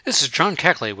This is John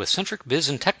Cackley with Centric Biz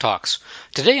and Tech Talks.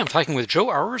 Today I'm talking with Joe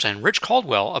Hours and Rich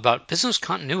Caldwell about business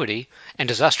continuity and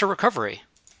disaster recovery.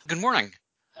 Good morning.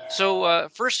 So,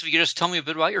 first, if you could just tell me a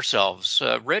bit about yourselves.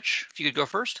 Rich, if you could go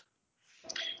first.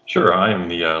 Sure, I'm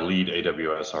the lead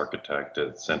AWS architect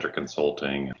at Centric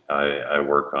Consulting. I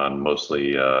work on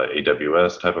mostly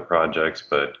AWS type of projects,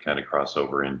 but kind of cross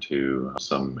over into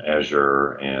some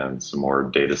Azure and some more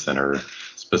data center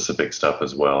specific stuff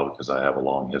as well, because I have a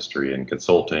long history in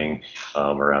consulting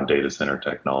around data center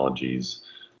technologies.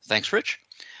 Thanks, Rich.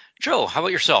 Joe, how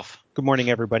about yourself? Good morning,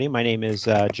 everybody. My name is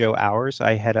Joe Hours.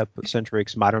 I head up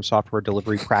Centric's modern software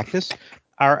delivery practice.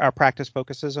 Our practice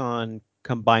focuses on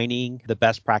combining the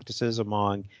best practices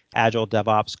among Agile,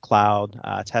 DevOps, cloud,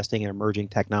 testing, and emerging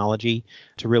technology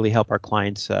to really help our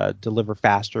clients deliver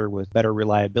faster with better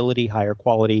reliability, higher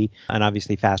quality, and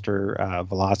obviously faster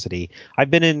velocity.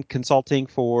 I've been in consulting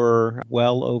for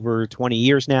well over 20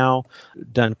 years now,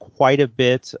 done quite a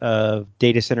bit of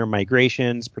data center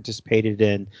migrations, participated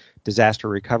in disaster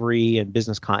recovery and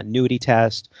business continuity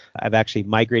test. I've actually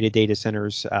migrated data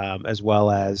centers as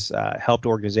well as helped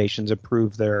organizations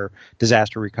improve their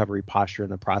disaster recovery posture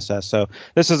in the process. So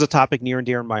this is a topic near and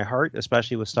dear in my heart,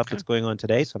 especially with stuff that's going on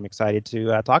today. So I'm excited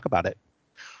to talk about it.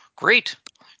 Great.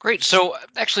 Great. So,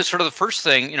 actually, sort of the first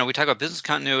thing, we talk about business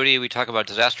continuity, we talk about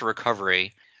disaster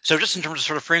recovery. So, just in terms of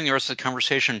sort of framing the rest of the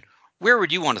conversation, where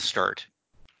would you want to start?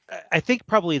 I think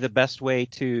probably the best way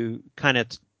to kind of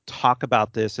talk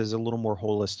about this is a little more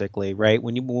holistically, right?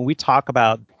 When we talk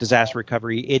about disaster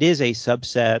recovery, it is a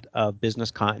subset of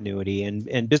business continuity,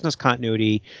 and business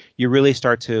continuity, you really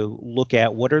start to look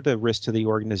at what are the risks to the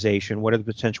organization, what are the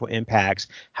potential impacts,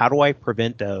 how do I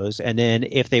prevent those, and then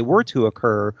if they were to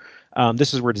occur.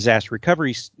 This is where disaster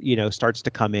recovery, starts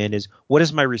to come in. Is what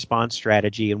is my response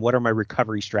strategy and what are my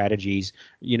recovery strategies,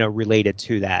 related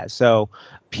to that. So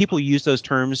people use those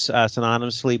terms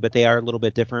synonymously, but they are a little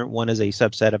bit different. One is a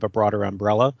subset of a broader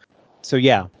umbrella. So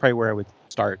yeah, probably where I would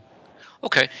start.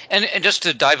 Okay. And just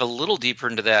to dive a little deeper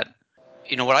into that,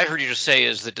 what I heard you just say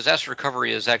is that disaster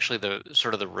recovery is actually the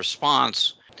sort of the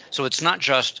response. So it's not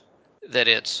just that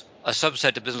it's a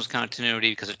subset to business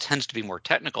continuity because it tends to be more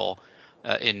technical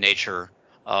in nature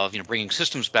of bringing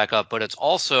systems back up, but it's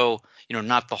also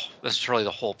not necessarily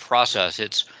the whole process.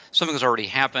 It's something that's already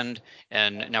happened,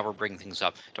 and now we're bringing things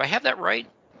up. Do I have that right?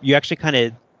 You actually kind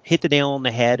of hit the nail on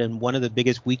the head, and one of the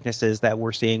biggest weaknesses that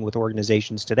we're seeing with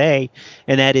organizations today,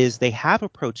 and that is they have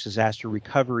approached disaster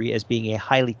recovery as being a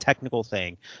highly technical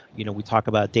thing. We talk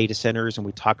about data centers and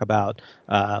we talk about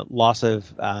loss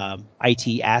of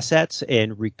IT assets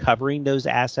and recovering those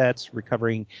assets,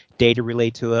 recovering data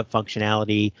related to it,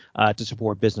 functionality to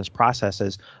support business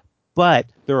processes. But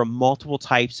there are multiple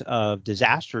types of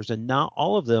disasters, and not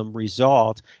all of them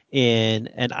result in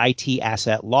an IT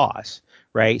asset loss,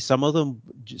 right? Some of them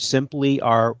simply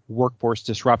are workforce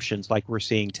disruptions like we're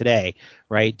seeing today,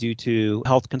 right? Due to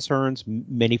health concerns,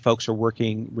 many folks are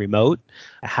working remote.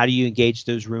 How do you engage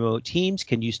those remote teams?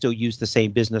 Can you still use the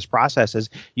same business processes?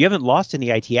 You haven't lost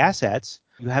any IT assets.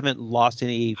 You haven't lost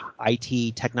any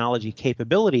IT technology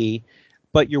capability,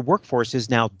 but your workforce is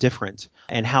now different,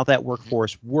 and how that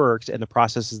workforce works and the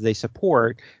processes they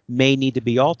support may need to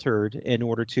be altered in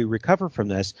order to recover from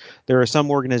this. There are some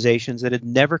organizations that had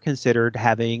never considered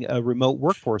having a remote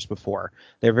workforce before.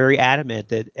 They're very adamant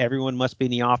that everyone must be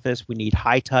in the office. We need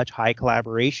high touch, high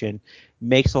collaboration.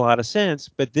 Makes a lot of sense,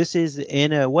 but this is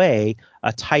in a way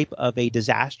a type of a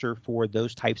disaster for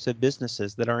those types of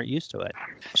businesses that aren't used to it.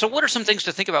 So what are some things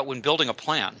to think about when building a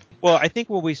plan? Well, I think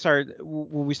when we start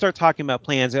talking about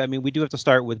plans, I mean, we do have to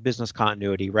start with business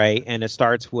continuity, right? And it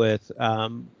starts with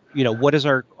what is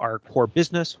our core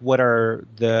business? What are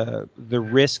the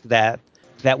risks that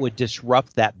would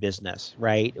disrupt that business,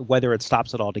 right? Whether it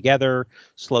stops it altogether,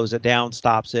 slows it down,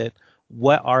 stops it.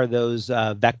 What are those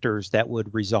vectors that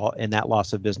would result in that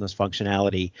loss of business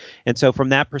functionality? And so, from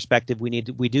that perspective, we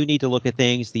do need to look at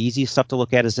things. The easiest stuff to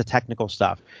look at is the technical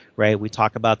stuff, right? We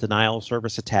talk about denial of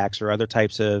service attacks or other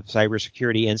types of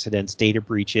cybersecurity incidents, data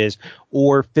breaches,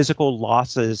 or physical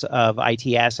losses of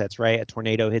IT assets, right? A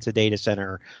tornado hits a data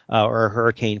center or a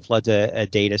hurricane floods a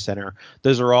data center.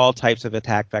 Those are all types of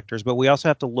attack vectors, but we also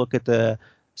have to look at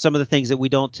some of the things that we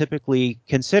don't typically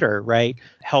consider, right?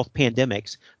 Health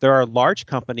pandemics. There are large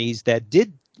companies that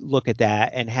did look at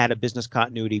that and had a business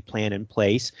continuity plan in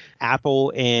place.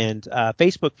 Apple and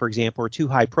Facebook, for example, are two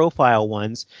high profile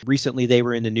ones. Recently, they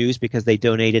were in the news because they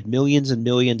donated millions and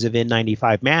millions of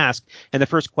N95 masks. And the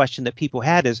first question that people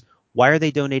had is, Why are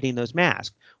they donating those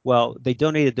masks? Well, they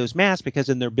donated those masks because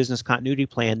in their business continuity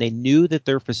plan, they knew that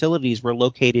their facilities were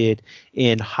located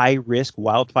in high-risk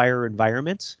wildfire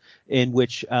environments in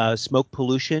which smoke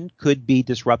pollution could be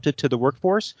disruptive to the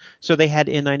workforce. So they had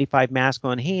N95 masks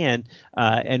on hand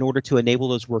in order to enable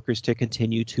those workers to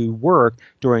continue to work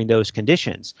during those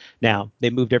conditions. Now, they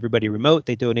moved everybody remote.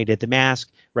 They donated the mask,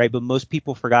 right? But most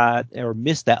people forgot or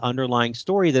missed that underlying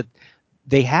story that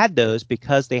they had those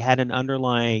because they had an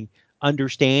underlying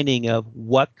understanding of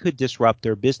what could disrupt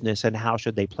their business and how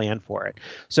should they plan for it.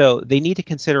 So they need to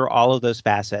consider all of those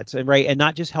facets, and right, and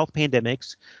not just health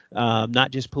pandemics, not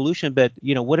just pollution, but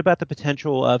what about the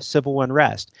potential of civil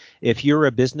unrest? If you're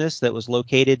a business that was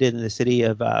located in the city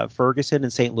of Ferguson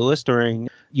and St. Louis during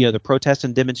the protests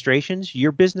and demonstrations,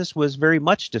 your business was very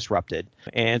much disrupted.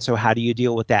 And so how do you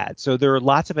deal with that? So there are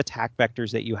lots of attack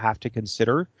vectors that you have to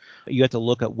consider. You have to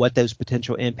look at what those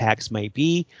potential impacts might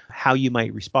be, how you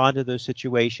might respond to those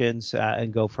situations,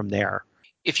 and go from there.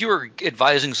 If you were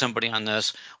advising somebody on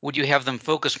this, would you have them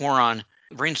focus more on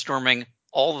brainstorming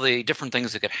all the different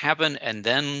things that could happen and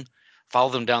then follow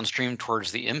them downstream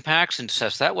towards the impacts and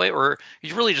assess that way? Or are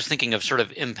you really just thinking of sort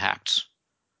of impacts?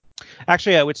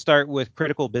 Actually, I would start with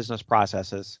critical business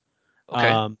processes.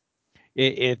 Okay.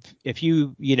 If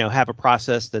you have a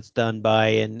process that's done by,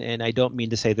 and I don't mean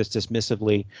to say this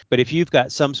dismissively, but if you've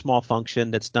got some small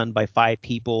function that's done by 5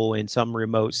 people in some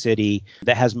remote city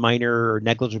that has minor or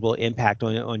negligible impact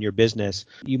on your business,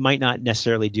 you might not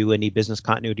necessarily do any business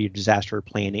continuity or disaster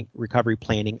planning, recovery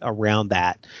planning around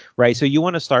that, right? So you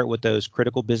want to start with those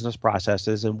critical business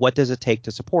processes and what does it take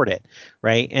to support it,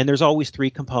 right? And there's always 3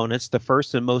 components. The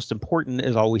first and most important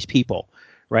is always people.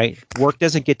 Right? Work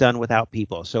doesn't get done without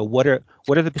people. So what are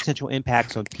the potential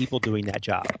impacts on people doing that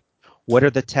job? What are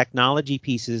the technology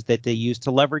pieces that they use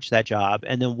to leverage that job?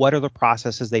 And then what are the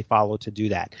processes they follow to do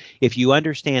that? If you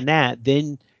understand that,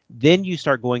 then you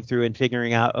start going through and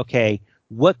figuring out, okay,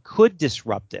 what could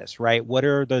disrupt this, right? What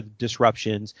are the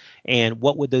disruptions and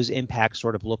what would those impacts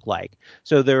sort of look like?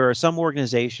 So there are some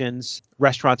organizations,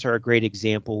 restaurants are a great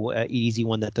example, easy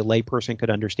one that the layperson could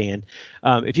understand.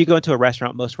 If you go into a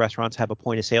restaurant, most restaurants have a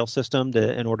point of sale system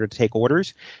in order to take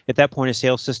orders. If that point of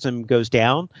sale system goes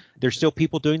down, there's still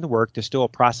people doing the work. There's still a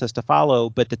process to follow,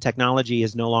 but the technology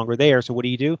is no longer there. So what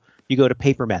do? You go to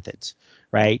paper methods.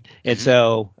 Right. And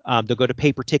so they'll go to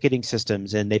paper ticketing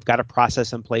systems, and they've got a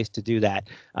process in place to do that.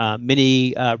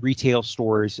 Many retail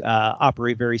stores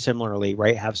operate very similarly,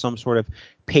 right? Have some sort of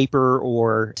paper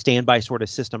or standby sort of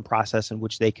system process in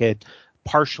which they could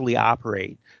partially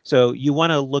operate. So you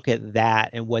want to look at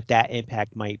that and what that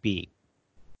impact might be.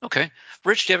 Okay.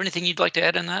 Rich, do you have anything you'd like to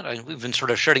add in that? We've been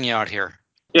sort of shutting you out here.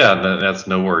 Yeah, that's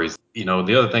no worries. The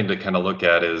other thing to kind of look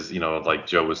at is, like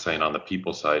Joe was saying on the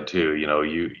people side too,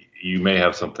 you may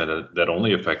have something that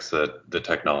only affects the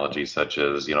technology, such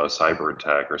as, a cyber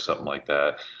attack or something like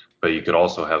that. But you could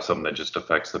also have something that just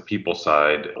affects the people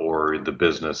side or the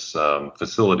business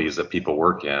facilities that people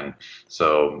work in.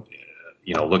 So,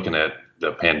 looking at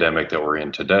the pandemic that we're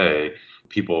in today,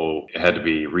 people had to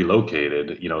be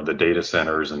relocated. The data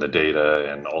centers and the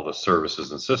data and all the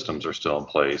services and systems are still in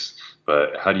place.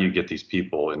 But how do you get these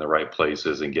people in the right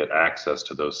places and get access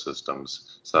to those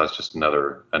systems? So that's just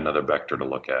another vector to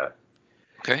look at.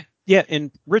 Okay. Yeah,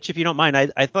 and Rich, if you don't mind,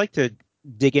 I'd like to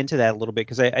dig into that a little bit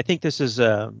because I think this is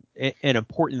an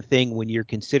important thing when you're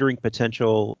considering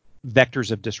potential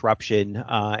vectors of disruption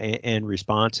and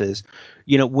responses.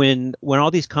 When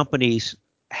all these companies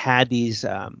had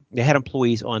they had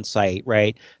employees on site,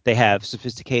 right? They have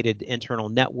sophisticated internal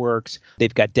networks.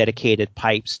 They've got dedicated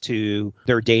pipes to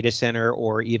their data center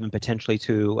or even potentially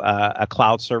to a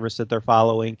cloud service that they're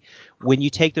following. When you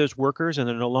take those workers and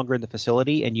they're no longer in the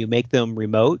facility and you make them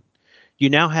remote, you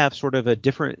now have sort of a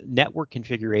different network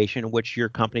configuration in which your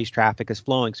company's traffic is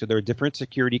flowing. So there are different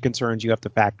security concerns you have to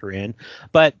factor in,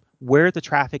 but where the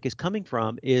traffic is coming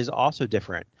from is also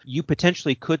different. You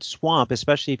potentially could swamp,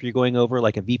 especially if you're going over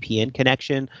like a VPN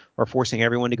connection or forcing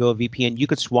everyone to go a VPN, you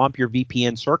could swamp your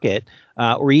VPN circuit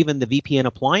or even the VPN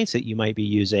appliance that you might be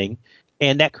using.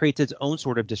 And that creates its own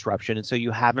sort of disruption. And so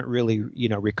you haven't really,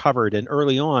 recovered. And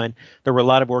early on, there were a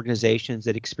lot of organizations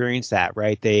that experienced that,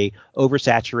 right? They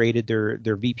oversaturated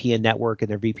their VPN network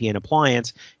and their VPN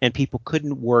appliance, and people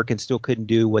couldn't work and still couldn't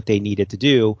do what they needed to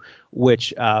do,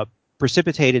 which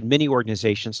precipitated many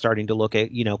organizations starting to look at,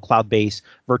 cloud-based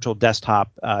virtual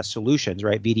desktop solutions,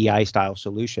 right? VDI style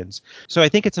solutions. So I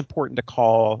think it's important to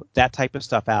call that type of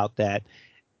stuff out, that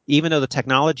even though the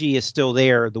technology is still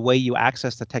there, the way you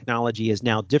access the technology is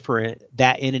now different.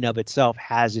 That in and of itself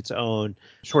has its own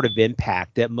sort of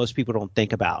impact that most people don't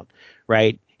think about,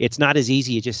 right? It's not as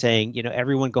easy as just saying,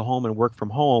 everyone go home and work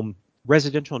from home.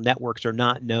 residential networks are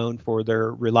not known for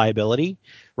their reliability,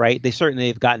 right? They certainly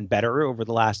have gotten better over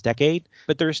the last decade,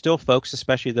 but there are still folks,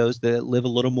 especially those that live a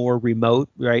little more remote,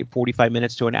 right? 45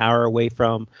 minutes to an hour away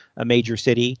from a major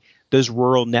city. Those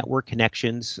rural network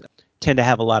connections tend to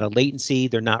have a lot of latency.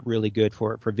 They're not really good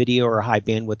for video or high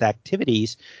bandwidth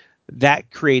activities.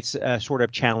 That creates a sort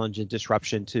of challenge and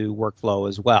disruption to workflow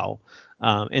as well.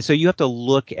 And so you have to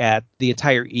look at the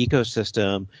entire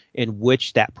ecosystem in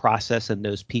which that process and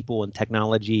those people and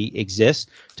technology exist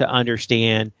to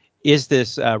understand, is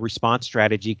this response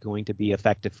strategy going to be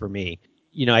effective for me?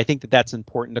 I think that that's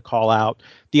important to call out.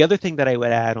 The other thing that I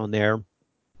would add on there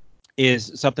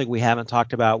is something we haven't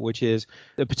talked about, which is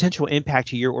the potential impact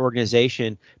to your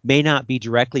organization may not be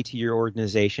directly to your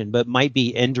organization, but might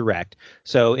be indirect.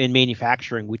 So in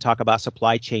manufacturing, we talk about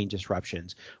supply chain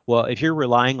disruptions. Well, if you're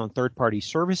relying on third-party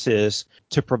services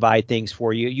to provide things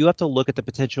for you, you have to look at the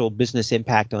potential business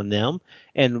impact on them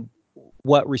and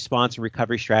what response and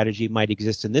recovery strategy might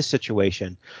exist in this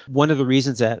situation. One of the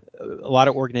reasons that a lot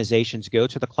of organizations go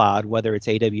to the cloud, whether it's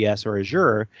AWS or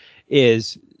Azure,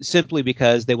 is simply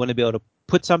because they want to be able to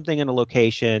put something in a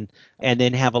location and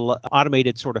then have an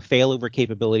automated sort of failover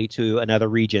capability to another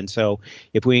region. So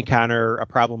if we encounter a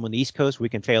problem on the East Coast, we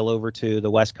can fail over to the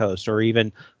West Coast, or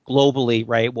even globally,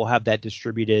 right? We'll have that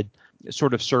distributed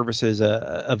sort of services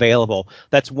available.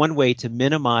 That's one way to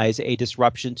minimize a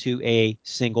disruption to a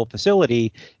single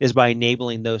facility, is by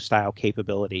enabling those style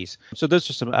capabilities. So those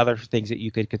are some other things that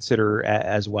you could consider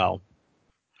as well.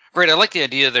 Great. I like the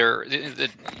idea there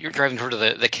that you're driving toward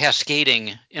the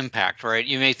cascading impact, right?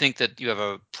 You may think that you have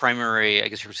a primary, I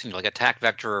guess you're seeing like attack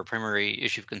vector or a primary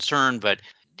issue of concern, but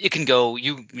it can go,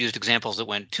 you used examples that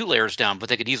went 2 layers down, but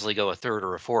they could easily go a third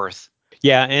or a fourth.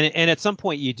 Yeah, and at some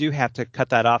point you do have to cut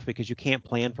that off, because you can't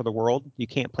plan for the world. You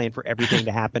can't plan for everything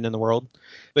to happen in the world.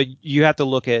 But you have to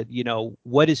look at,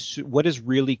 what is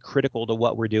really critical to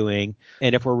what we're doing.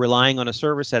 And if we're relying on a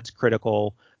service that's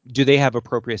critical, do they have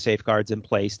appropriate safeguards in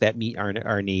place that meet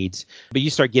our needs? But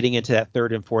you start getting into that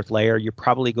third and fourth layer, you're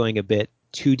probably going a bit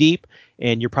too deep,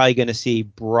 and you're probably going to see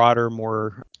broader,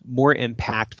 more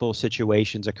impactful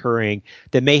situations occurring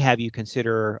that may have you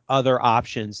consider other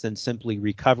options than simply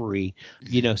recovery.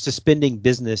 Suspending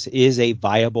business is a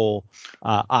viable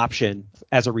option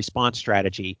as a response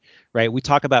strategy, right? We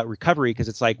talk about recovery because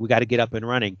it's like we got to get up and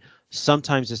running.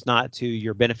 Sometimes it's not to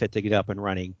your benefit to get up and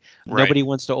running. Right. Nobody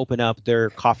wants to open up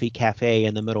their coffee cafe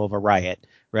in the middle of a riot,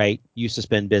 right? You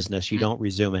suspend business, you don't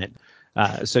resume it.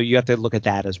 So you have to look at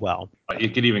that as well.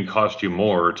 It could even cost you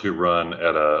more to run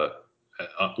at a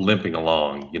limping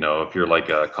along. If you're like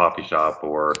a coffee shop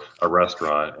or a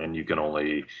restaurant and you can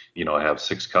only, have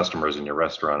 6 customers in your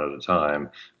restaurant at a time,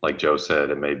 like Joe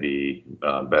said, it may be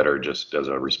better just as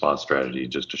a response strategy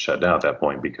just to shut down at that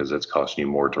point, because it's costing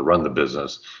you more to run the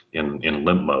business in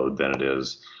limp mode than it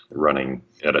is running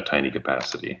at a tiny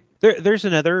capacity. There's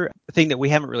another thing that we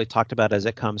haven't really talked about as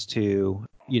it comes to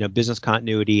business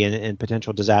continuity and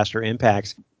potential disaster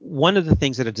impacts. One of the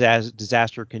things that a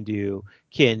disaster can do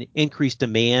can increase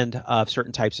demand of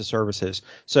certain types of services.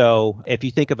 So if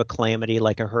you think of a calamity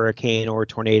like a hurricane or a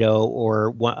tornado or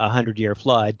a 100-year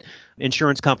flood,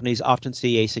 insurance companies often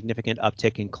see a significant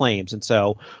uptick in claims. And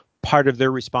so part of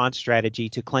their response strategy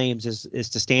to claims is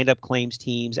to stand up claims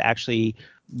teams, actually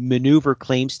maneuver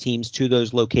claims teams to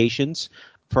those locations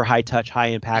for high touch,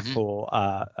 high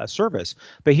impactful service.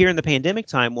 But here in the pandemic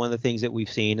time, one of the things that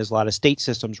we've seen is a lot of state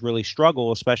systems really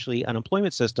struggle, especially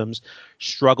unemployment systems,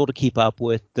 struggle to keep up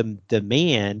with the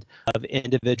demand of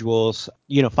individuals,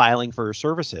 filing for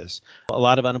services. A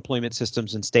lot of unemployment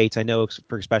systems in states, I know,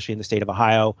 especially in the state of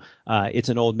Ohio, it's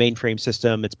an old mainframe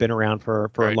system. It's been around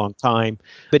for a long time.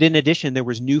 But in addition, there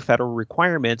was new federal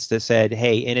requirements that said,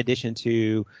 hey, in addition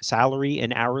to salary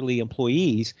and hourly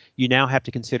employees, you now have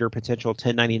to consider potential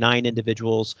 1099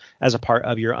 individuals as a part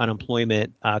of your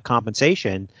unemployment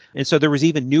compensation. And so there was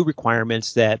even new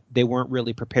requirements that they weren't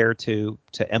really prepared to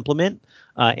implement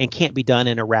and can't be done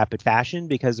in a rapid fashion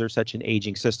because there's such an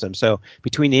aging system. So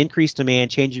between the increased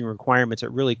demand, changing requirements,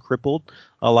 it really crippled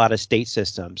a lot of state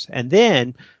systems. And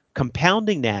then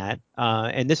compounding that,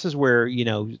 and this is where,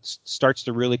 starts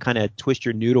to really kind of twist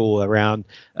your noodle around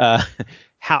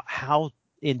how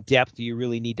in depth do you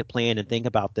really need to plan and think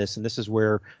about this. And this is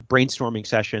where brainstorming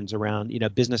sessions around,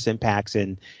 business impacts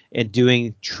and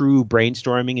doing true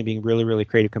brainstorming and being really, really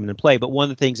creative come into play. But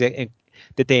one of the things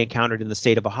that they encountered in the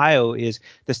state of Ohio is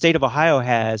the state of Ohio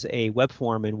has a web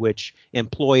form in which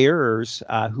employers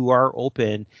who are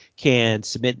open can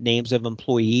submit names of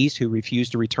employees who refuse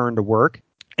to return to work.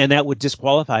 And that would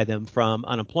disqualify them from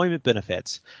unemployment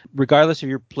benefits, regardless of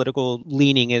your political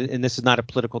leaning. And this is not a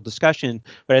political discussion,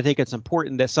 but I think it's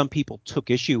important that some people took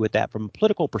issue with that from a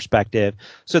political perspective.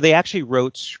 So they actually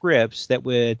wrote scripts that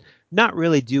would not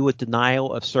really do with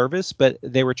denial of service, but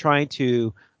they were trying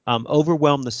to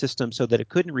overwhelm the system so that it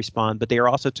couldn't respond. But they are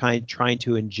also trying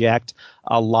to inject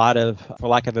a lot of, for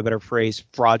lack of a better phrase,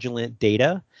 fraudulent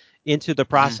data into the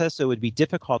process. So it would be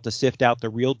difficult to sift out the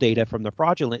real data from the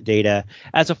fraudulent data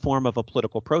as a form of a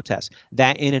political protest.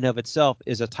 That in and of itself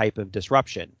is a type of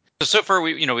disruption. So far,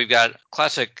 we've got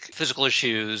classic physical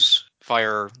issues,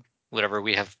 fire, whatever.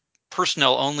 We have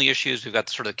personnel only issues. We've got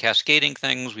sort of cascading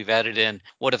things. We've added in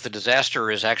what if the disaster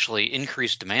is actually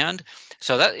increased demand.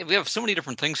 So that we have so many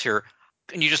different things here.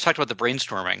 And you just talked about the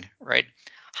brainstorming, right?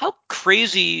 How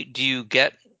crazy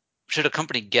should a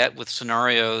company get with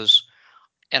scenarios?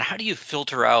 And how do you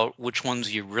filter out which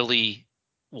ones you really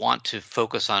want to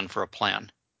focus on for a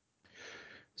plan?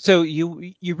 So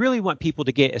you really want people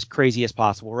to get as crazy as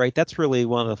possible, right? That's really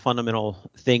one of the fundamental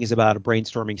things about a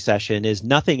brainstorming session is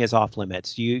nothing is off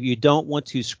limits. You don't want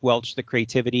to squelch the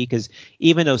creativity, because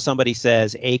even though somebody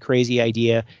says a crazy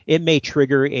idea, it may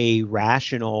trigger a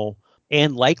rational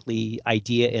and likely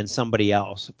idea in somebody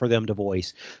else for them to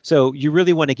voice. So you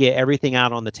really want to get everything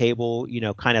out on the table,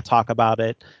 kind of talk about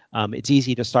it. It's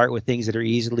easy to start with things that are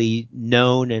easily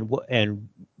known and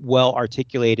well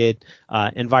articulated,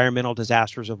 environmental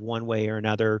disasters of one way or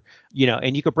another,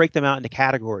 and you could break them out into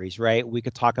categories, right? We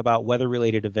could talk about weather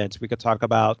related events. We could talk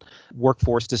about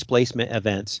workforce displacement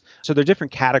events. So there are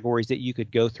different categories that you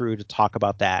could go through to talk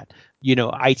about that.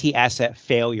 IT asset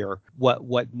failure,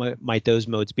 what might those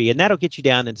modes be? And that'll get you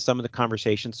down into some of the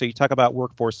conversations. So you talk about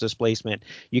workforce displacement.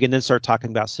 You can then start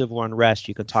talking about civil unrest.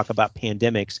 You can talk about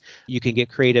pandemics. You can get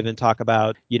creative and talk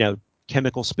about,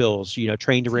 chemical spills,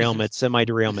 train derailments,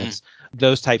 semi-derailments,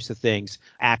 those types of things,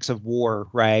 acts of war,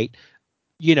 right?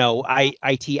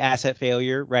 IT asset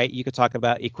failure, right? You could talk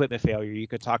about equipment failure. You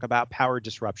could talk about power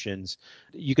disruptions.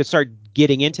 You could start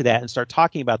getting into that and start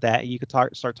talking about that. And you could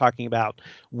start talking about,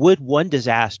 would one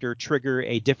disaster trigger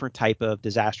a different type of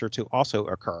disaster to also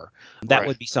occur? That Right.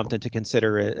 would be something to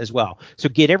consider as well. So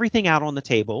get everything out on the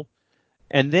table,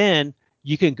 and then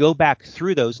you can go back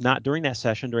through those, not during that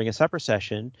session, during a separate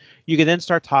session. You can then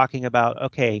start talking about,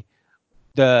 okay,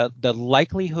 the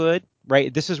likelihood,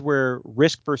 right? This is where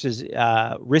risk versus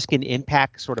risk and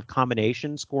impact sort of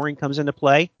combination scoring comes into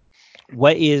play.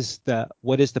 What is the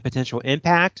potential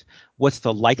impact? What's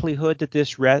the likelihood that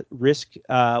this risk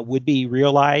would be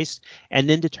realized? And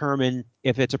then determine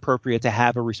if it's appropriate to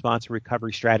have a response and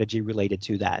recovery strategy related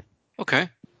to that. Okay.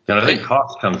 And I think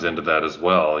cost comes into that as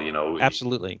well.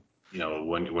 Absolutely.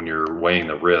 When you're weighing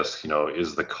the risk,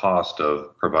 is the cost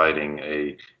of providing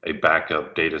a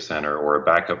backup data center or a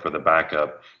backup for the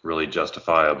backup really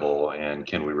justifiable, and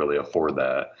can we really afford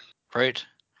that? Right.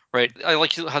 Right. I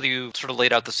like how you sort of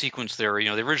laid out the sequence there.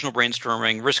 The original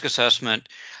brainstorming, risk assessment,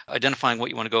 identifying what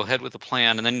you want to go ahead with the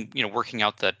plan, and then working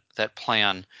out that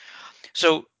plan.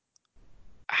 So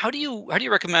how do you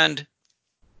recommend?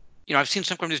 I've seen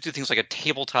some companies do things like a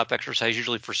tabletop exercise,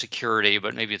 usually for security,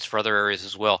 but maybe it's for other areas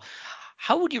as well.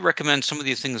 How would you recommend some of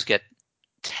these things get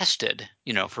tested,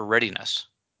 for readiness?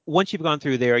 Once you've gone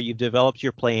through there, you've developed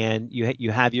your plan,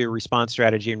 you have your response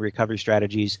strategy and recovery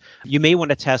strategies. You may want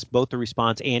to test both the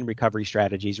response and recovery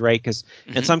strategies, right? Because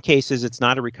in some cases, it's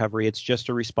not a recovery, it's just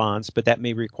a response, but that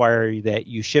may require that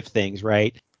you shift things,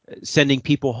 right? Sending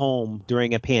people home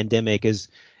during a pandemic is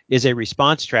a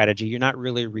response strategy. You're not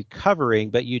really recovering,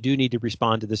 but you do need to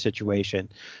respond to the situation.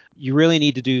 You really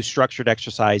need to do structured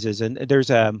exercises. And there's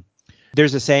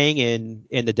a saying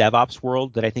in the DevOps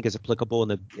world that I think is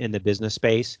applicable in the business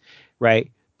space,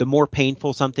 right? The more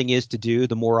painful something is to do,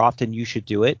 the more often you should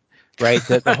do it, right?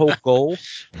 The whole goal,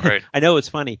 Right. I know it's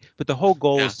funny, but the whole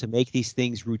goal Yeah. is to make these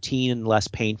things routine and less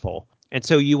painful. And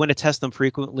so you want to test them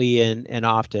frequently and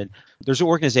often. There's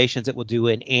organizations that will do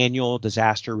an annual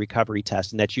disaster recovery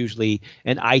test, and that's usually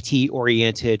an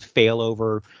IT-oriented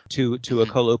failover to a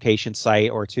co-location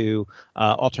site or to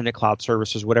alternate cloud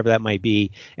services, whatever that might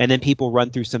be. And then people run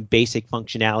through some basic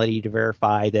functionality to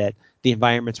verify that the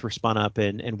environments were spun up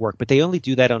and work. But they only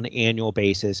do that on an annual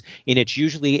basis, and it's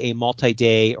usually a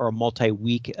multi-day or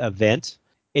multi-week event.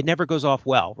 It never goes off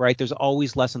well, right? There's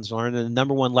always lessons learned. And the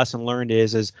number one lesson learned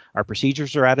is our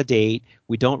procedures are out of date.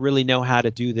 We don't really know how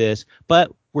to do this,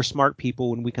 but we're smart people.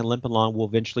 When we can limp along, we'll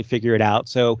eventually figure it out.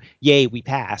 So yay, we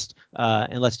passed.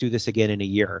 And let's do this again in a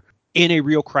year. in a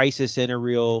real crisis, in a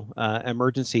real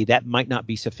emergency, that might not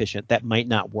be sufficient. That might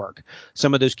not work.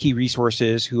 Some of those key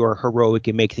resources who are heroic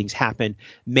and make things happen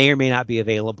may or may not be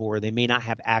available, or they may not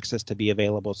have access to be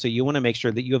available. So you want to make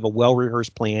sure that you have a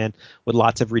well-rehearsed plan with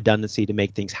lots of redundancy to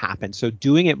make things happen. So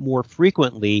doing it more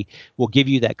frequently will give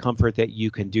you that comfort that you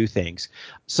can do things.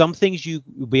 Some things you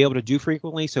will be able to do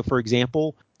frequently. So for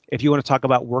example, if you want to talk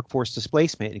about workforce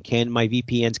displacement and can my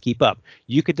VPNs keep up,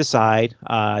 you could decide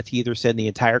to either send the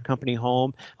entire company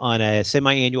home on a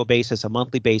semi-annual basis, a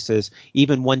monthly basis,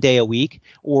 even one day a week,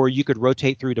 or you could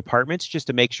rotate through departments just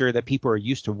to make sure that people are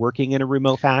used to working in a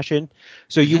remote fashion.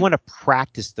 So you want to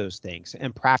practice those things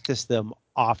and practice them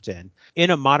often. In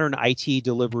a modern IT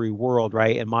delivery world,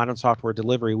 right, and modern software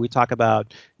delivery, we talk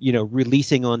about,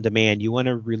 releasing on demand. You want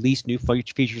to release new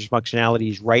features,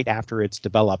 functionalities right after it's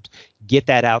developed. Get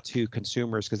that out to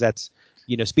consumers because that's,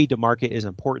 speed to market is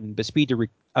important, but speed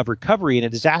of recovery in a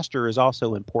disaster is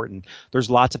also important. There's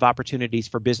lots of opportunities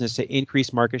for business to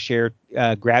increase market share,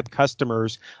 grab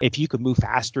customers if you could move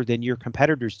faster than your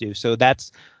competitors do. So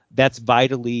that's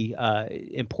vitally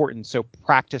important. So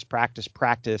practice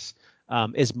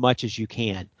as much as you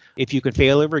can. If you can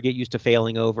fail over, get used to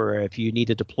failing over. If you need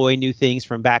to deploy new things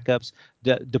from backups,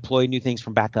 deploy new things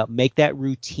from backup. Make that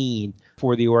routine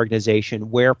for the organization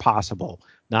where possible.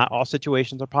 Not all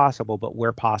situations are possible, but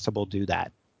where possible, do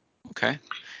that. Okay.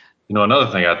 Another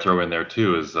thing I'd throw in there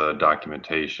too is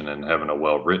documentation and having a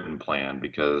well-written plan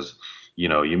because,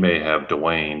 you may have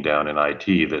Dwayne down in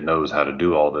IT that knows how to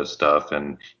do all this stuff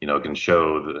and, can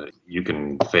show that you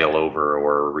can fail over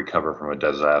or recover from a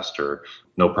disaster,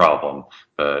 no problem.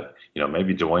 But,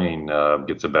 maybe Dwayne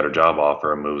gets a better job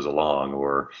offer and moves along,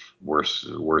 or worse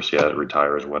yet,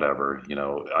 retires, whatever.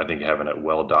 I think having it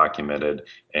well documented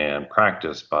and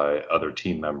practiced by other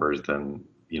team members than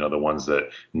the ones that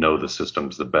know the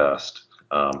systems the best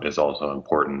is also an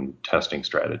important testing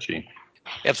strategy.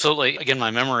 Absolutely. Again,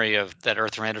 my memory of that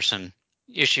Arthur Andersen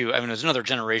issue, there's another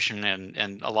generation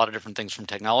and a lot of different things from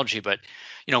technology, but,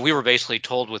 we were basically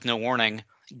told with no warning,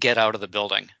 get out of the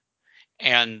building.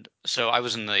 And so I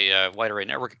was in the wide array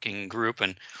networking group,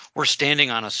 and we're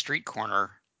standing on a street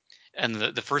corner. And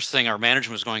the first thing our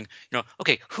management was going,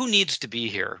 okay, who needs to be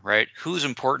here, right? Who's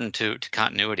important to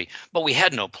continuity? But we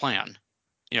had no plan.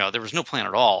 There was no plan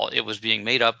at all. It was being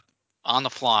made up on the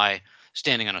fly,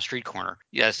 standing on a street corner.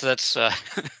 Yeah, so that's so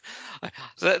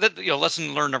that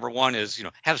lesson learned number one is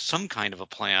have some kind of a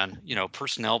plan,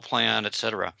 personnel plan,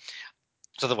 etc.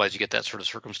 So otherwise you get that sort of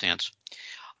circumstance.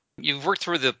 You've worked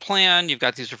through the plan. You've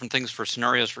got these different things for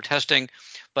scenarios for testing,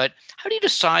 but how do you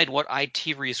decide what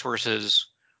IT resources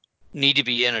need to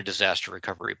be in a disaster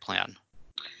recovery plan?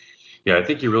 Yeah, I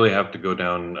think you really have to go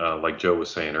down, like Joe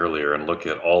was saying earlier, and look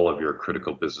at all of your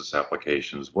critical business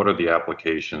applications. What are the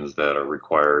applications that are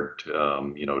required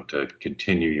to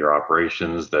continue your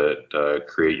operations, that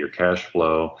create your cash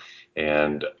flow,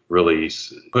 and really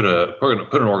put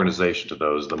an organization to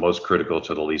those, the most critical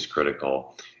to the least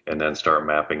critical, and then start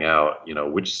mapping out,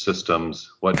 which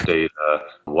systems, what data,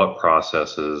 what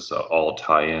processes all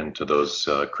tie into those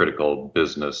critical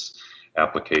business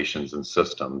applications and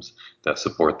systems that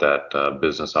support that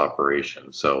business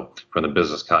operation. So from the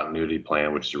business continuity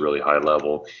plan, which is a really high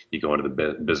level, you go into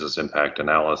the business impact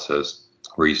analysis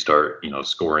where you start,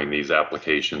 scoring these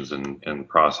applications and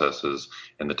processes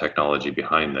and the technology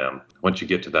behind them. Once you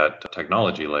get to that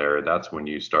technology layer, that's when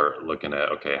you start looking at,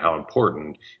 okay, how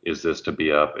important is this to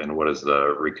be up, and what is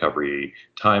the recovery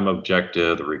time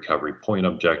objective, the recovery point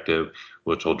objective,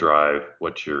 which will drive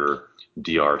what your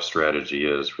DR strategy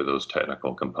is for those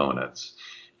technical components.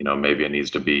 Maybe it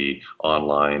needs to be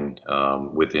online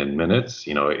within minutes.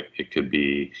 It could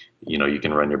be, you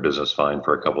can run your business fine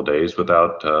for a couple of days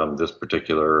without this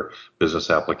particular business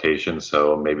application.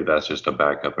 So maybe that's just a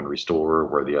backup and restore,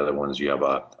 where the other ones you have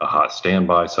a hot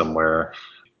standby somewhere.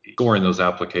 Scoring those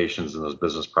applications and those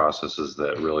business processes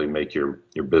that really make your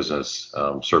business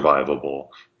survivable,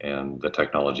 and the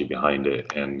technology behind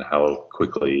it, and how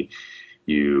quickly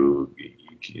you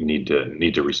need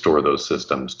to restore those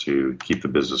systems to keep the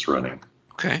business running.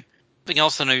 Okay. Something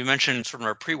else I know you mentioned from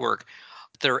our pre-work,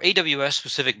 there are AWS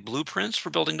specific blueprints for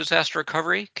building disaster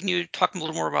recovery. Can you talk a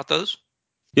little more about those?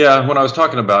 Yeah, when I was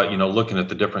talking about, looking at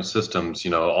the different systems,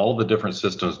 all the different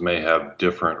systems may have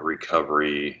different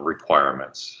recovery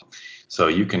requirements. So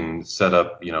you can set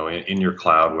up, in your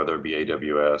cloud, whether it be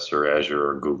AWS or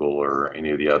Azure or Google or any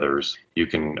of the others, you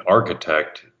can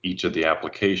architect each of the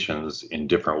applications in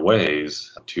different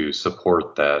ways to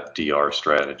support that DR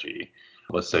strategy.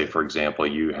 let's say, for example,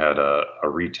 you had a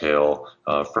retail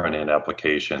front end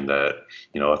application that,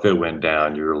 if it went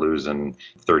down, you're losing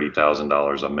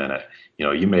 $30,000 a minute.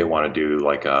 You may want to do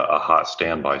like a hot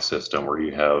standby system where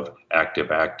you have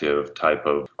active type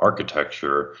of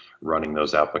architecture running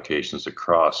those applications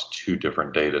across two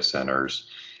different data centers,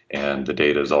 and the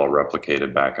data is all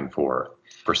replicated back and forth.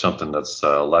 For something that's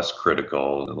less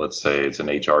critical, let's say it's an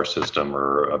HR system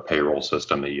or a payroll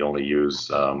system that you only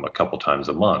use a couple times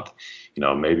a month,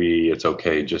 maybe it's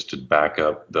okay just to back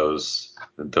up those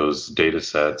data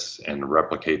sets and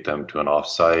replicate them to an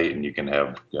offsite, and you can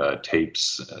have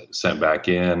tapes sent back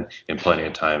in plenty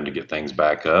of time to get things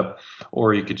back up.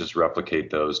 Or you could just replicate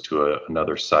those to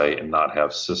another site and not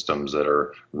have systems that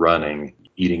are running,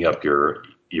 eating up your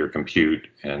compute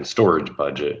and storage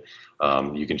budget.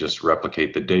 You can just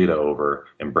replicate the data over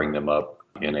and bring them up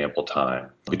in ample time.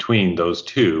 Between those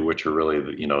two, which are really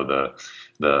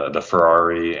the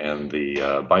Ferrari and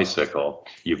the bicycle,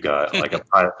 you've got like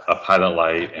a pilot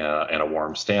light and a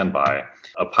warm standby.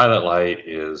 A pilot light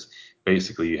is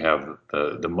basically you have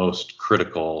the most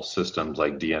critical systems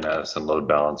like DNS and load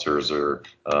balancers or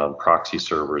proxy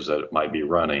servers that might be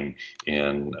running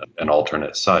in an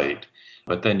alternate site.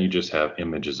 But then you just have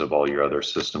images of all your other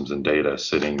systems and data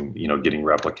sitting, getting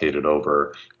replicated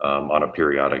over on a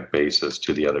periodic basis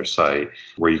to the other site,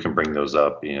 where you can bring those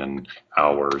up in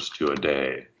hours to a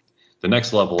day. The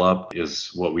next level up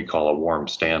is what we call a warm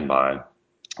standby,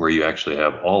 where you actually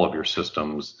have all of your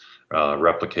systems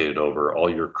replicated over, all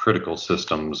your critical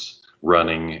systems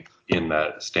running in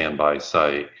that standby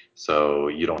site. So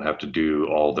you don't have to do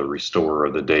all the restore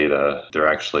of the data. They're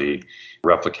actually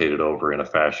replicated over in a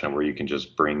fashion where you can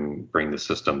just bring the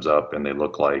systems up and they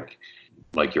look like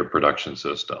your production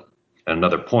system. And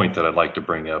another point that I'd like to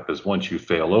bring up is once you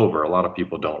fail over, a lot of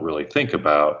people don't really think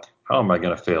about how am I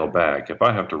going to fail back? If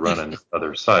I have to run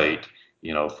another site,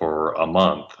 for a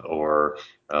month or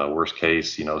worst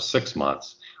case, 6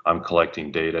 months, I'm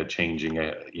collecting data, changing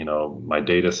my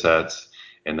data sets.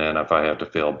 And then if I have to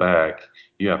fail back,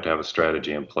 you have to have a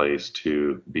strategy in place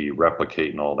to be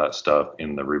replicating all that stuff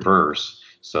in the reverse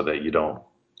so that you don't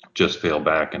just fail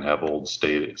back and have old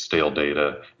stale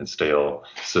data and stale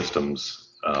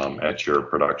systems at your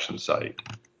production site.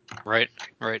 Right.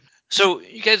 So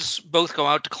you guys both go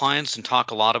out to clients and talk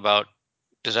a lot about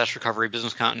disaster recovery,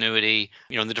 business continuity,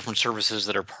 and the different services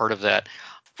that are part of that.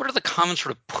 What are the common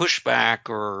sort of pushback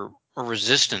or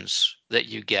resistance that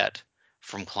you get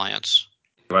from clients?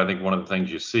 I think one of the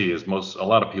things you see is a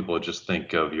lot of people just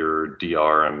think of your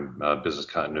DR and business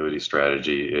continuity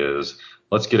strategy is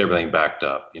let's get everything backed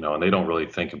up, and they don't really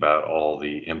think about all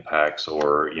the impacts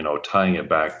or, tying it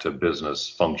back to business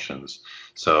functions.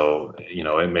 So,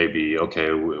 it may be,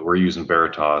 okay, we're using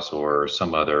Veritas or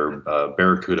some other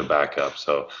Barracuda backup.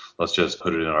 So let's just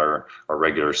put it in our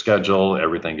regular schedule.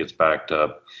 Everything gets backed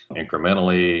up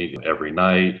incrementally every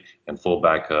night and full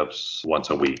backups once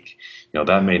a week.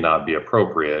 That may not be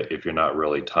appropriate if you're not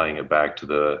really tying it back to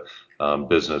the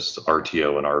business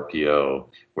RTO and RPO,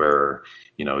 where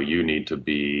you need to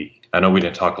be. I know we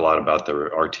didn't talk a lot about the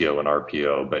RTO and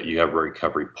RPO, but you have a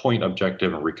recovery point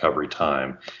objective and recovery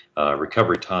time.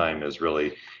 Recovery time is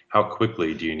really how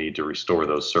quickly do you need to restore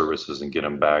those services and get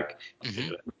them back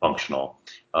functional.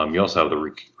 You also have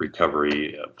the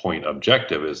recovery point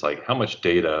objective is like how much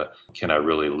data can I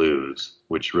really lose,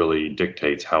 which really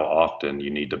dictates how often you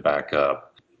need to back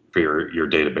up for your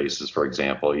databases. For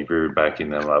example, if you're backing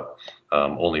them up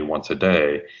only once a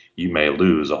day, you may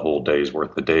lose a whole day's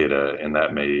worth of data, and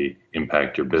that may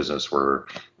impact your business where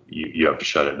you have to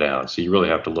shut it down. So you really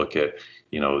have to look at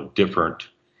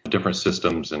different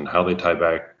systems and how they tie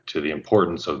back to the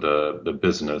importance of the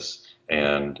business,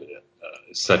 and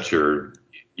set your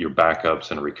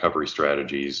backups and recovery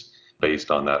strategies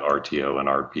based on that RTO and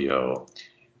RPO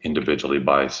individually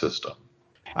by system.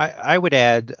 I would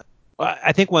add,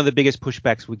 I think one of the biggest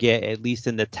pushbacks we get, at least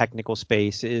in the technical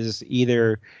space, is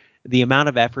either the amount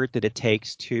of effort that it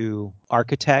takes to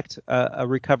architect a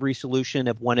recovery solution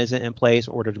if one isn't in place,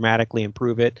 or to dramatically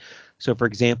improve it. So, for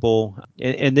example,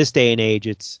 in this day and age,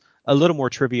 it's a little more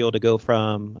trivial to go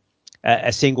from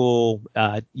a single,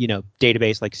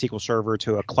 database like SQL Server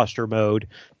to a cluster mode.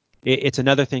 It's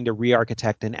another thing to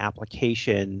re-architect an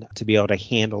application to be able to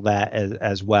handle that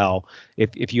as well.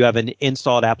 If you have an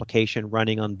installed application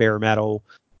running on bare metal,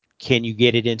 can you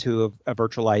get it into a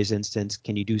virtualized instance?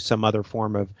 Can you do some other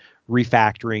form of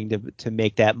refactoring to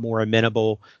make that more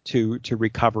amenable to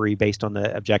recovery based on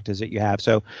the objectives that you have?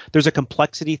 So there's a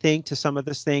complexity thing to some of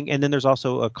this thing, and then there's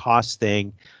also a cost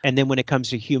thing. And then when it comes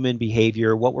to human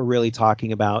behavior, what we're really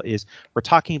talking about is we're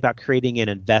talking about creating an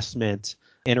investment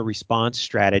and a response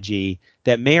strategy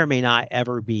that may or may not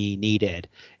ever be needed.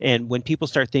 And when people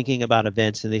start thinking about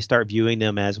events and they start viewing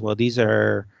them as, well, these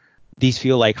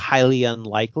feel like highly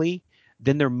unlikely,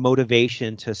 then their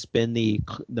motivation to spend the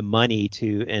money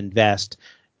to invest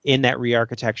in that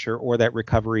re-architecture or that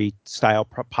recovery style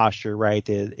posture, right?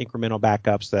 The incremental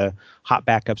backups, the hot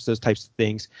backups, those types of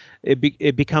things,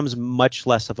 it becomes much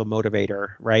less of a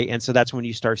motivator, right? And so that's when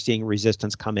you start seeing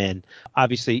resistance come in.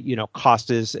 Obviously, cost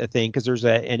is a thing because there's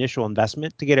an initial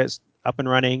investment to get it up and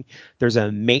running. There's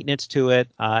a maintenance to it.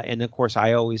 And of course,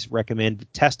 I always recommend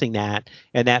testing that,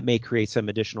 and that may create some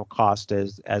additional cost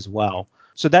as well.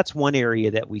 So that's one area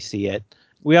that we see it.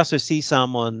 We also see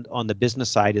some on the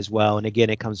business side as well. And again,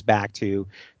 it comes back to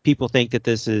people think that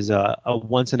this is a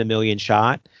once in a million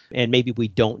shot, and maybe we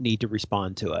don't need to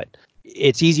respond to it.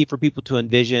 It's easy for people to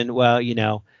envision, well,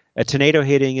 a tornado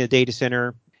hitting a data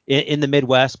center in the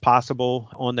Midwest, possible,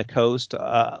 on the coast,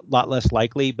 a lot less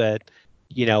likely, but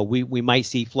we might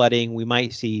see flooding, we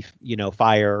might see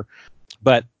fire,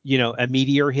 but a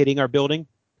meteor hitting our building,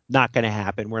 not going to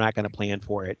happen. We're not going to plan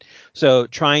for it. So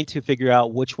trying to figure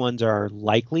out which ones are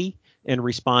likely and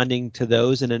responding to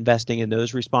those and investing in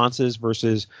those responses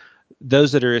versus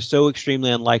those that are so extremely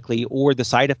unlikely, or the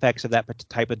side effects of that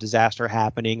type of disaster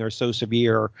happening are so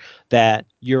severe that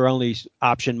your only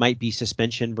option might be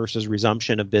suspension versus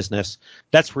resumption of business.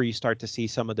 That's where you start to see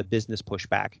some of the business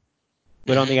pushback.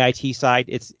 But on the IT side,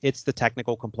 it's the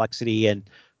technical complexity and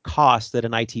cost that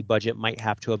an IT budget might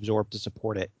have to absorb to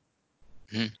support it.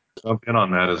 Jump in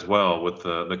on that as well with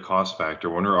the cost factor.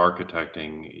 When we're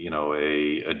architecting,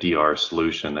 a DR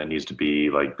solution that needs to be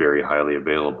like very highly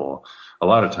available, a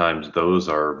lot of times those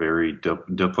are very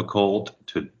difficult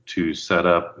to set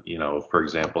up. For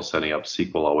example, setting up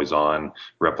SQL always on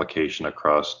replication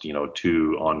across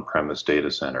 2 on-premise data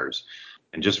centers.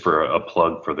 And just for a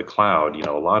plug for the cloud,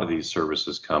 a lot of these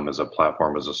services come as a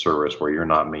platform as a service where you're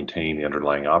not maintaining the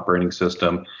underlying operating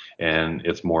system. And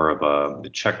it's more of a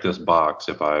check this box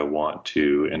if I want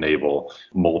to enable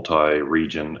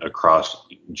multi-region across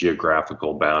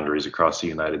geographical boundaries across the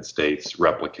United States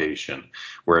replication,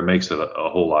 where it makes it a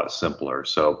whole lot simpler.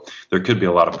 So there could be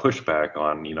a lot of pushback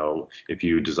on, if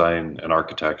you design an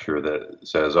architecture that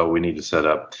says, oh, we need to set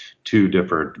up 2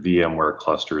 different VMware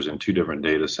clusters in 2 different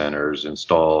data centers,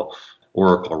 install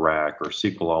Oracle RAC or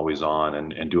SQL Always On,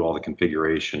 and do all the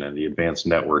configuration and the advanced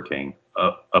networking.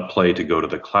 A play to go to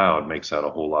the cloud makes that a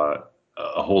whole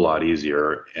lot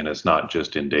easier, and it's not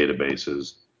just in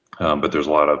databases, but there's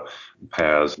a lot of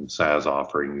PaaS and SaaS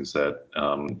offerings that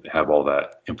have all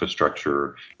that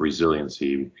infrastructure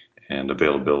resiliency and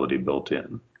availability built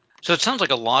in. So it sounds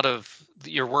like a lot of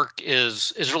your work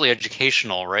is really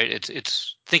educational, right?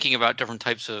 It's thinking about different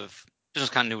types of business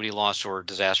continuity loss or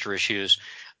disaster issues,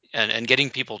 and getting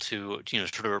people to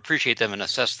sort of appreciate them and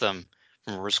assess them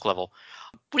from a risk level.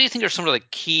 What do you think are some of the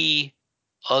key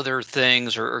other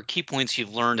things or key points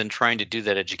you've learned in trying to do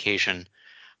that education?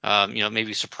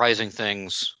 Maybe surprising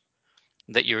things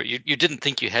that you didn't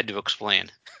think you had to explain.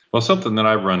 Well, something that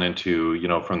I've run into,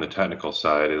 from the technical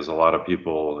side is a lot of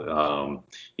people,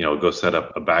 go set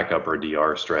up a backup or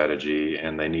DR strategy,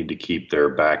 and they need to keep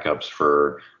their backups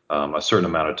for a certain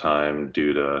amount of time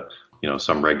due to,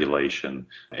 some regulation.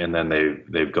 And then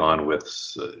they've gone with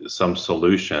some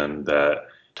solution that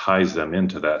ties them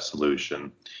into that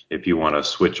solution. If you want to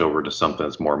switch over to something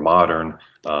that's more modern,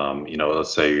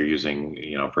 let's say you're using,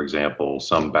 for example,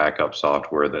 some backup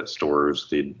software that stores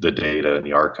the data and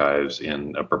the archives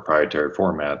in a proprietary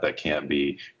format that can't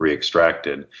be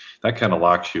re-extracted, that kind of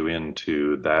locks you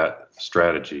into that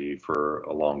strategy for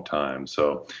a long time.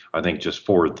 So I think just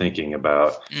forward thinking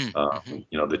about,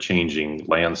 the changing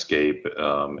landscape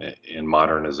in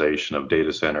modernization of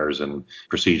data centers and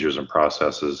procedures and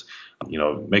processes,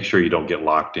 make sure you don't get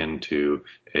locked into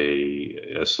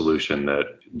a solution that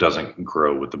doesn't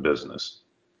grow with the business.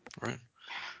 Right.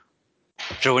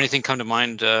 Joe, anything come to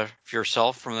mind for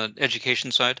yourself from the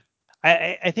education side?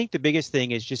 I think the biggest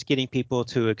thing is just getting people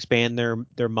to expand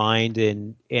their mind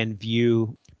and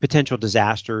view potential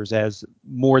disasters as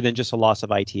more than just a loss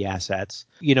of IT assets.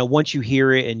 Once you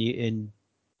hear it and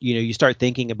you start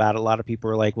thinking about it, a lot of people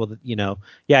are like, well, yeah,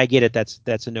 I get it.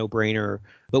 That's a no-brainer.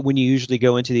 But when you usually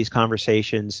go into these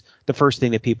conversations, the first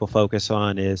thing that people focus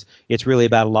on is it's really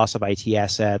about a loss of IT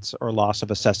assets or loss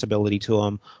of accessibility to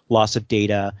them, loss of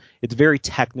data. It's very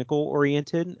technical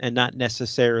oriented and not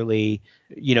necessarily,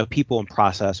 people and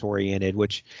process oriented,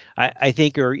 which I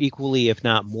think are equally, if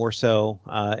not more so,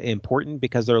 important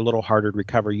because they're a little harder to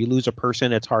recover. You lose a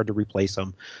person, it's hard to replace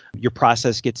them. Your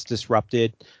process gets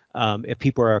disrupted. If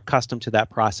people are accustomed to that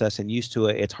process and used to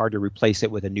it, it's hard to replace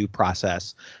it with a new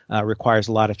process. Requires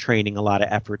a lot of training, a lot of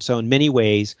effort. So in many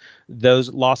ways,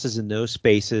 those losses in those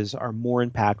spaces are more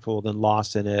impactful than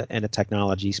loss in a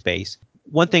technology space.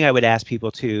 One thing I would ask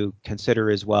people to consider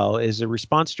as well is a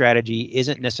response strategy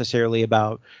isn't necessarily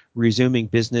about resuming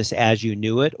business as you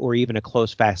knew it or even a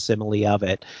close facsimile of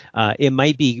it. It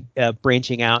might be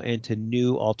branching out into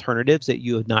new alternatives that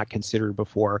you had not considered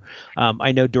before.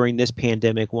 I know during this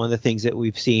pandemic, one of the things that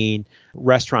we've seen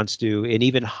restaurants do, and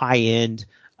even high-end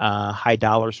high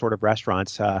dollar sort of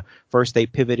restaurants. First, they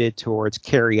pivoted towards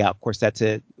carry out. Of course,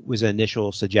 was an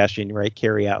initial suggestion, right?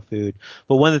 Carry out food.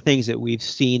 But one of the things that we've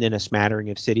seen in a smattering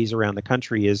of cities around the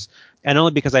country is, and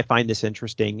only because I find this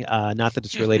interesting, not that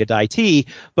it's related to IT,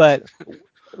 but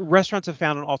restaurants have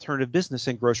found an alternative business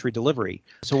in grocery delivery.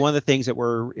 So one of the things that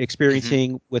we're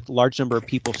experiencing with large number of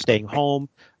people staying home,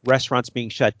 restaurants being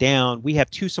shut down, we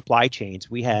have two supply chains.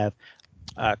 We have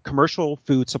commercial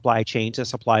food supply chains that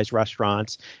supplies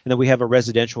restaurants, and then we have a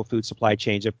residential food supply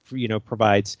chain that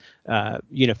provides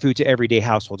food to everyday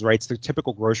households. Right, it's the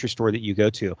typical grocery store that you go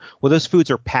to. Well, those foods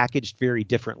are packaged very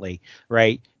differently.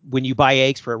 Right, when you buy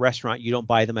eggs for a restaurant, you don't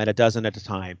buy them at a dozen at a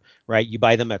time. Right, you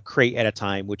buy them a crate at a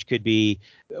time, which could be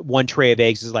one tray of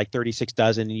eggs is like 36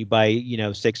 dozen, and you buy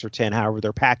 6 or 10, however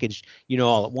they're packaged,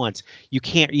 all at once. You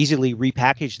can't easily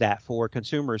repackage that for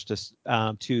consumers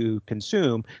to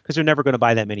consume because they're never going to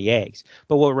buy that many eggs.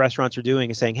 But what restaurants are doing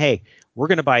is saying, hey, we're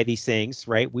going to buy these things,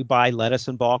 right? We buy lettuce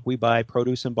in bulk, we buy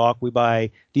produce in bulk, we buy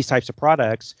these types of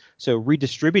products. So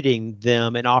redistributing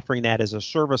them and offering that as a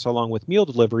service along with meal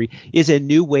delivery is a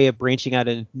new way of branching out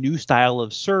a new style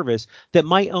of service that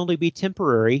might only be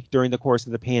temporary during the course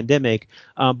of the pandemic,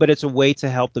 but it's a way to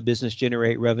help the business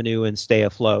generate revenue and stay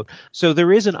afloat. So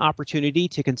there is an opportunity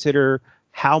to consider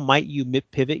how might you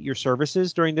pivot your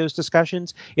services during those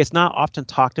discussions. It's not often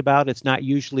talked about. It's not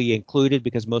usually included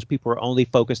because most people are only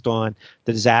focused on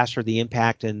the disaster, the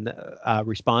impact, and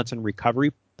response and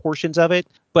recovery portions of it.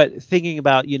 But thinking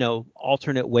about,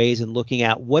 alternate ways and looking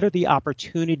at what are the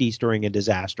opportunities during a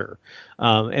disaster.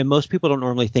 And most people don't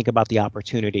normally think about the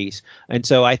opportunities. And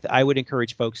so I would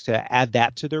encourage folks to add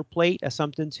that to their plate as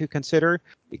something to consider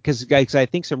because I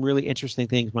think some really interesting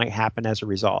things might happen as a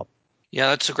result. Yeah,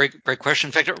 that's a great question.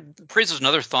 In fact, it raises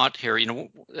another thought here.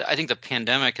 I think the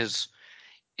pandemic has,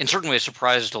 in certain ways,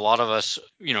 surprised a lot of us,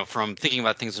 from thinking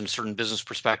about things in a certain business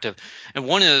perspective. And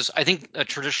one is, I think, a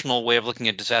traditional way of looking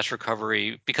at disaster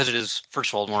recovery, because it is,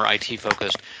 first of all, more IT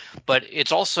focused, but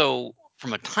it's also,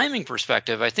 from a timing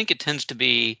perspective, I think it tends to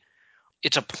be,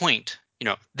 it's a point.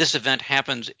 This event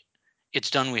happens,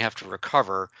 it's done, we have to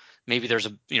recover. Maybe there's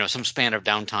some span of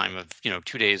downtime of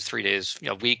 2 days, 3 days,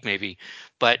 a week maybe,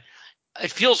 but it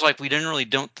feels like we generally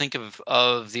don't think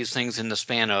of these things in the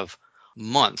span of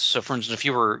months. So, for instance, if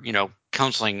you were,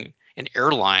 counseling an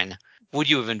airline, would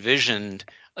you have envisioned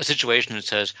a situation that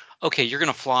says, okay, you're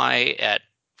going to fly at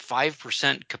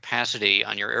 5% capacity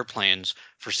on your airplanes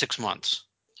for 6 months?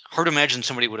 Hard to imagine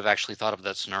somebody would have actually thought of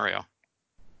that scenario.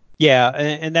 Yeah,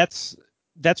 and that's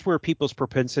where people's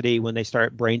propensity when they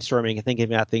start brainstorming and thinking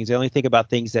about things, they only think about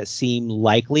things that seem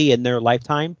likely in their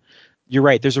lifetime. You're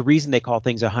right. There's a reason they call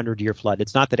things a 100-year flood.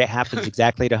 It's not that it happens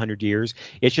exactly at 100 years.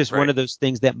 It's just one of those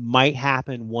things that might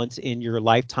happen once in your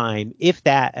lifetime, if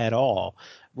that at all,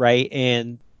 right?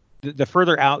 And the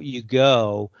further out you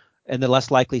go, and the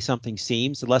less likely something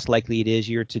seems, the less likely it is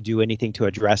you're to do anything to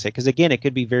address it. Because again, it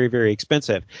could be very, very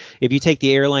expensive. If you take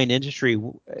the airline industry,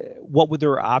 what would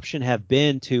their option have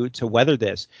been to weather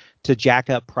this? To jack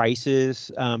up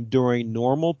prices during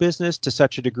normal business to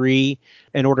such a degree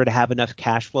in order to have enough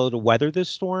cash flow to weather this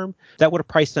storm? That would have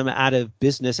priced them out of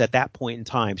business at that point in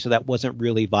time. So that wasn't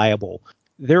really viable.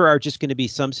 There are just going to be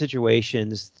some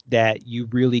situations that you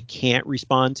really can't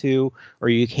respond to or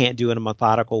you can't do in a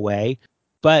methodical way.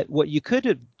 But what you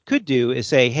could do is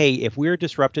say, hey, if we're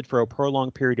disrupted for a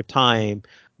prolonged period of time,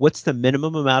 what's the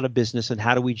minimum amount of business and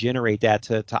how do we generate that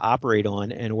to operate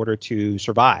on in order to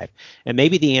survive? And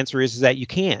maybe the answer is that you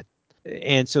can't.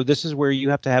 And so this is where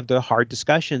you have to have the hard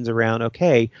discussions around,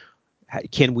 okay,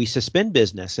 can we suspend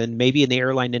business? And maybe in the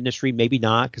airline industry, maybe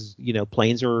not, because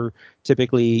planes are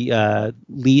typically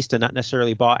leased and not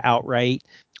necessarily bought outright,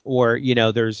 or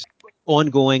there's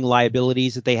ongoing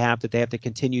liabilities that they have to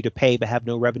continue to pay but have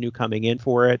no revenue coming in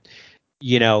for it.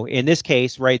 In this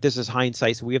case, right, this is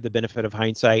hindsight, so we have the benefit of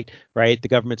hindsight, right? The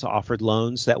government's offered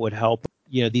loans that would help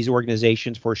these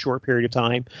organizations for a short period of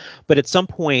time, but at some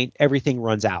point everything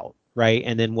runs out, right?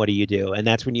 And then what do you do? And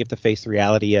that's when you have to face the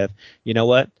reality of,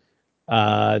 what,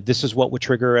 this is what would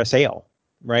trigger a sale.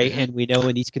 right? And we know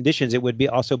in these conditions it would be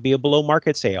also be a below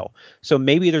market sale. So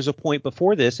maybe there's a point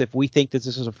before this, if we think that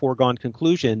this is a foregone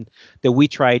conclusion, that we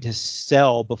try to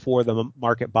sell before the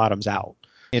market bottoms out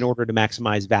in order to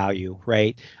maximize value,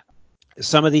 right?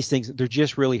 Some of these things, they're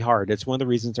just really hard. It's one of the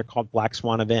reasons they're called black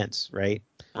swan events, right?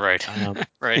 Right.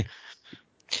 Right.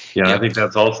 Yeah, I Yep. think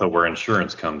that's also where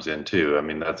insurance comes in too. I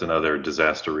mean, that's another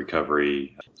disaster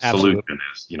recovery Absolutely. solution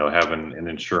is, having an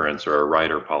insurance or a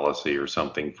rider policy or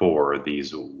something for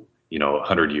these,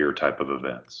 100-year type of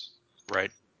events.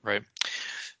 Right. Right.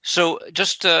 So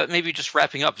just maybe just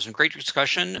wrapping up, some great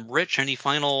discussion. Rich, any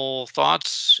final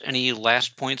thoughts? Any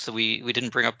last points that we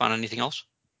didn't bring up on anything else?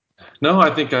 No,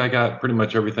 I think I got pretty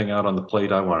much everything out on the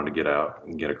plate I wanted to get out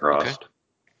and get Okay. across.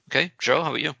 Okay. Joe,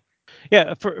 how about you?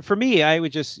 Yeah, for me, I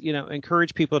would just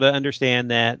encourage people to understand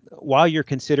that while you're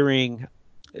considering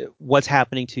what's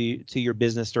happening to your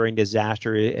business during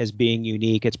disaster as being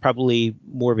unique, it's probably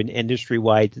more of an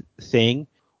industry-wide thing.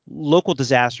 Local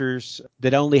disasters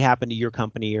that only happen to your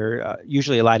company are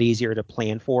usually a lot easier to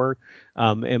plan for,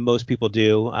 and most people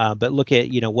do. But look at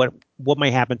what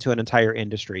might happen to an entire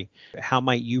industry. How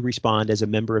might you respond as a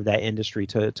member of that industry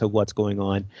to what's going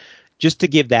on? Just to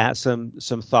give that some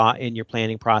thought in your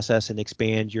planning process and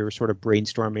expand your sort of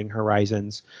brainstorming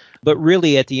horizons. But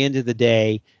really, at the end of the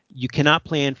day, you cannot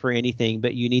plan for anything,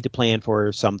 but you need to plan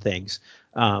for some things.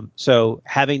 So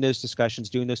having those discussions,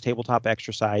 doing those tabletop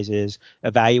exercises,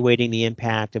 evaluating the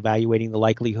impact, evaluating the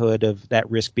likelihood of that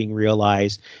risk being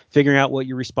realized, figuring out what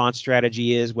your response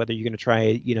strategy is, whether you're going to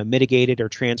try, mitigate it or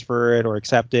transfer it or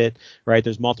accept it, right?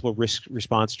 There's multiple risk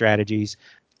response strategies.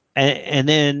 And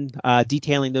then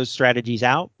detailing those strategies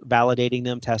out, validating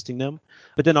them, testing them,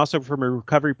 but then also from a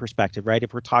recovery perspective, right?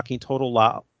 If we're talking total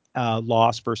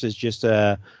loss versus just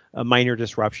a minor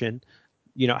disruption,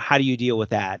 how do you deal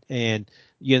with that? And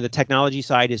the technology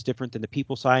side is different than the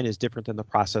people side, is different than the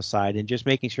process side, and just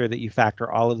making sure that you factor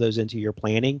all of those into your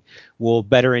planning will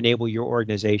better enable your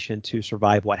organization to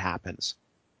survive what happens.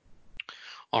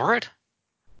 All right.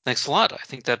 Thanks a lot. I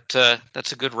think that's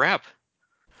a good wrap.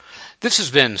 This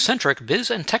has been Centric Biz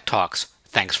and Tech Talks.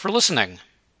 Thanks for listening.